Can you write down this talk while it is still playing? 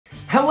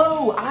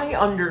Hello, I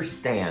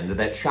understand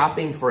that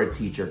shopping for a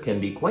teacher can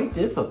be quite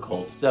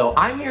difficult, so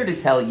I'm here to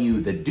tell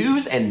you the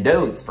do's and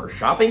don'ts for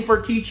shopping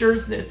for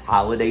teachers this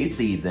holiday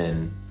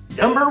season.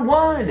 Number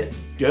 1,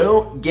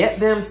 don't get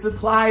them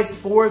supplies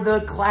for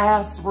the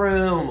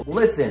classroom.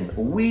 Listen,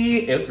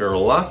 we, if you're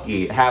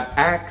lucky, have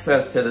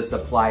access to the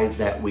supplies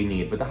that we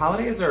need, but the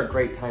holidays are a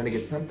great time to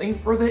get something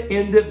for the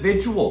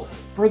individual,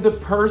 for the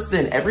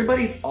person.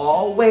 Everybody's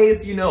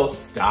always,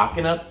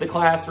 stocking up the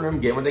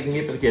classroom, getting what they can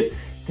get for the kids.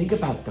 Think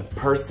about the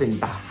person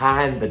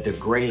behind the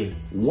degree.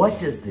 What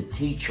does the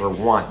teacher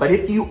want? But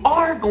if you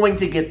are going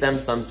to get them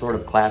some sort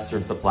of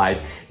classroom supplies,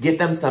 get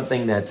them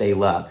something that they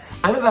love.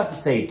 I'm about to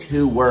say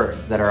 2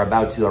 words that are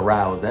about to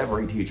arouse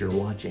every teacher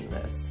watching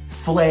this.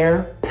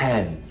 Flair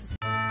pens.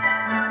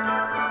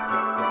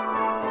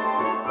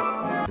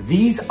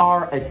 These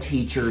are a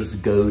teacher's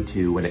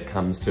go-to when it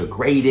comes to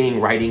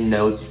grading, writing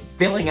notes,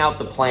 filling out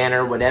the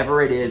planner,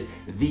 whatever it is.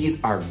 These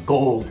are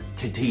gold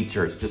to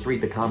teachers. Just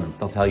read the comments,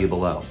 they'll tell you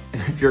below.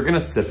 And if you're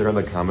gonna sit there in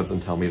the comments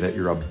and tell me that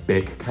you're a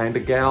Bic kind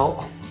of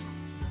gal,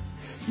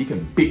 you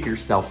can Bic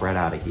yourself right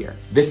out of here.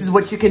 This is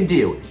what you can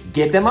do.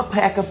 Get them a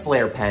pack of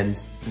Flair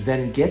pens,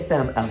 then get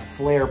them a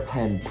Flair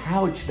pen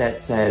pouch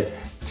that says,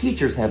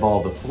 "Teachers have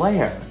all the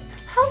flair."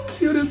 How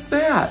cute is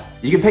that?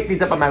 You can pick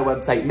these up on my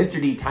website,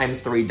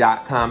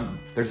 MrD3.com.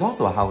 There's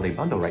also a holiday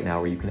bundle right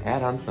now where you can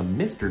add on some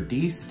Mr.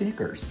 D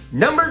stickers.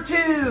 Number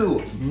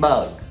 2,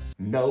 mugs.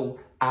 No,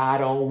 I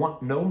don't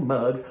want no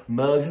mugs.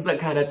 Mugs is the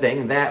kind of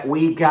thing that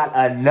we got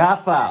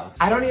enough of.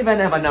 I don't even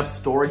have enough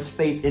storage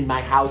space in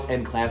my house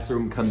and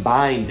classroom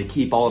combined to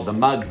keep all of the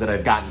mugs that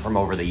I've gotten from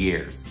over the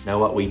years. Now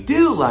what we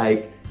do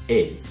like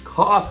is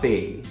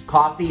coffee.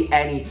 Coffee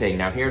anything.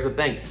 Now here's the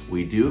thing,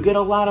 we do get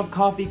a lot of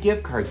coffee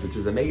gift cards, which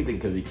is amazing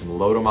because you can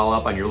load them all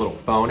up on your little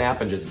phone app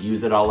and just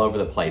use it all over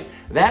the place.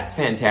 That's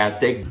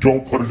fantastic.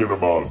 Don't put it in a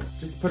mug.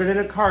 Just put it in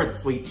a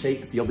card, sweet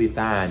cheeks, you'll be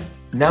fine.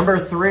 Number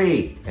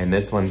 3, and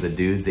this one's a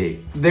doozy.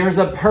 There's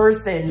a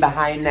person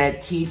behind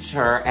that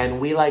teacher and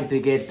we like to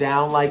get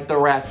down like the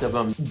rest of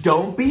them.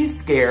 Don't be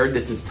scared,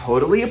 this is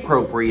totally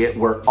appropriate.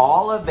 We're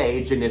all of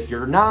age, and if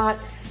you're not,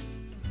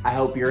 I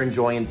hope you're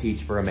enjoying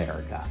Teach for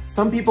America.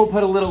 Some people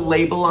put a little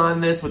label on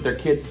this with their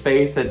kid's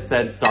face that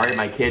said, "Sorry,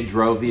 my kid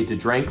drove you to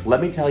drink."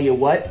 Let me tell you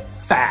what,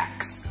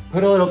 facts.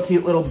 Put a little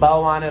cute little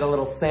bow on it, a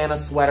little Santa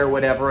sweater,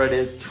 whatever it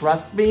is.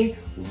 Trust me,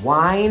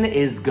 wine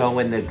is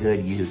going to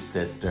good use,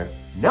 sister.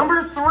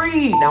 Number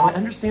 3, now I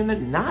understand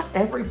that not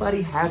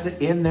everybody has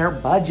it in their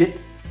budget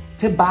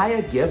to buy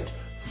a gift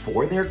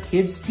for their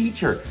kid's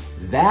teacher.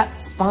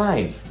 That's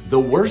fine. The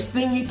worst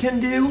thing you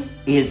can do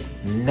is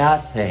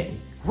nothing.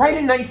 Write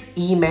a nice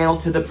email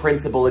to the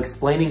principal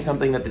explaining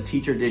something that the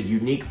teacher did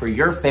unique for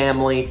your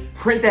family.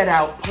 Print that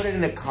out, put it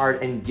in a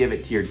card, and give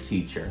it to your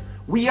teacher.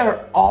 We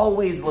are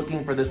always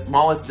looking for the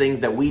smallest things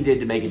that we did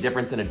to make a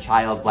difference in a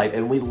child's life,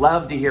 and we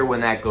love to hear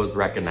when that goes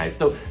recognized.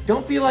 So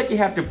don't feel like you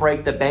have to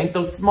break the bank.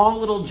 Those small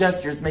little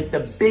gestures make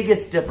the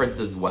biggest difference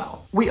as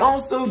well. We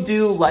also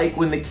do like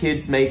when the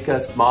kids make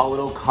us small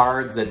little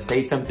cards that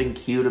say something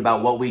cute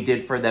about what we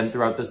did for them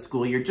throughout the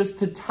school year. Just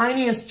the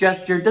tiniest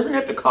gesture, doesn't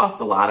have to cost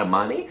a lot of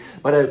money,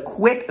 but a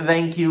quick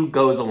thank you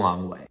goes a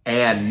long way.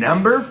 And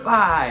number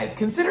 5,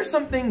 consider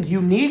something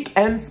unique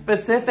and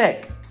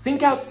specific.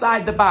 Think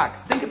outside the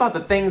box. Think about the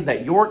things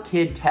that your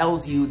kid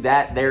tells you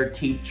that their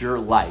teacher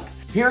likes.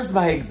 Here's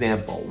my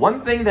example.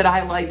 One thing that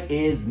I like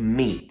is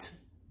meat.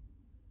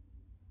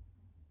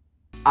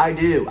 I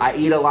do. I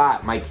eat a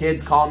lot. My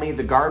kids call me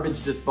the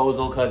garbage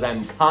disposal because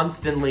I'm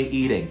constantly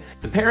eating.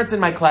 The parents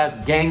in my class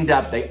ganged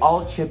up. They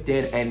all chipped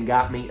in and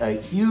got me a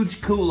huge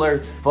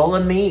cooler full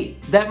of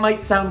meat. That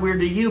might sound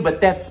weird to you,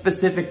 but that's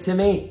specific to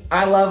me.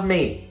 I love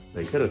meat.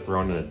 They could have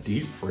thrown in a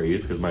deep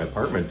freeze because my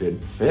apartment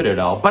didn't fit it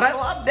all, but I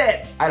loved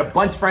it. I had a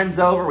bunch of friends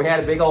over. We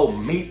had a big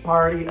old meat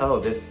party. Oh,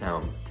 this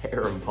sounds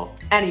terrible.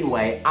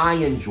 Anyway, I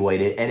enjoyed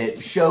it, and it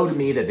showed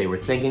me that they were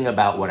thinking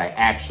about what I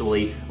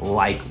actually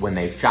like when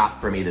they shop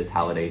for me this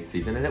holiday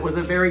season, and it was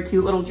a very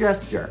cute little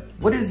gesture.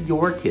 What is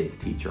your kid's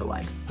teacher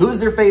like? Who's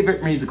their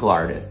favorite musical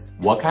artist?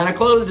 What kind of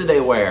clothes do they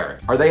wear?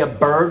 Are they a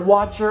bird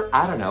watcher?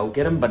 I don't know,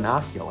 get them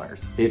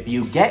binoculars. If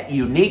you get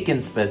unique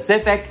and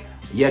specific,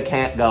 you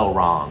can't go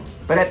wrong.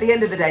 But at the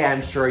end of the day,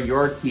 I'm sure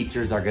your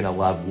teachers are gonna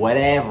love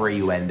whatever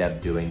you end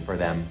up doing for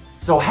them.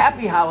 So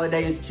happy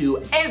holidays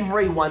to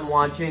everyone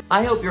watching.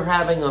 I hope you're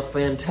having a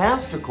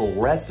fantastical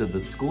rest of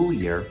the school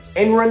year.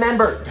 And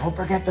remember, don't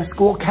forget the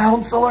school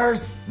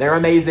counselors. They're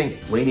amazing.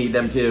 We need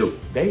them too.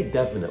 They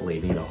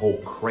definitely need a whole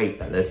crate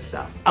of this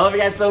stuff. I love you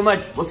guys so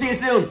much. We'll see you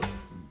soon.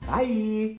 Bye.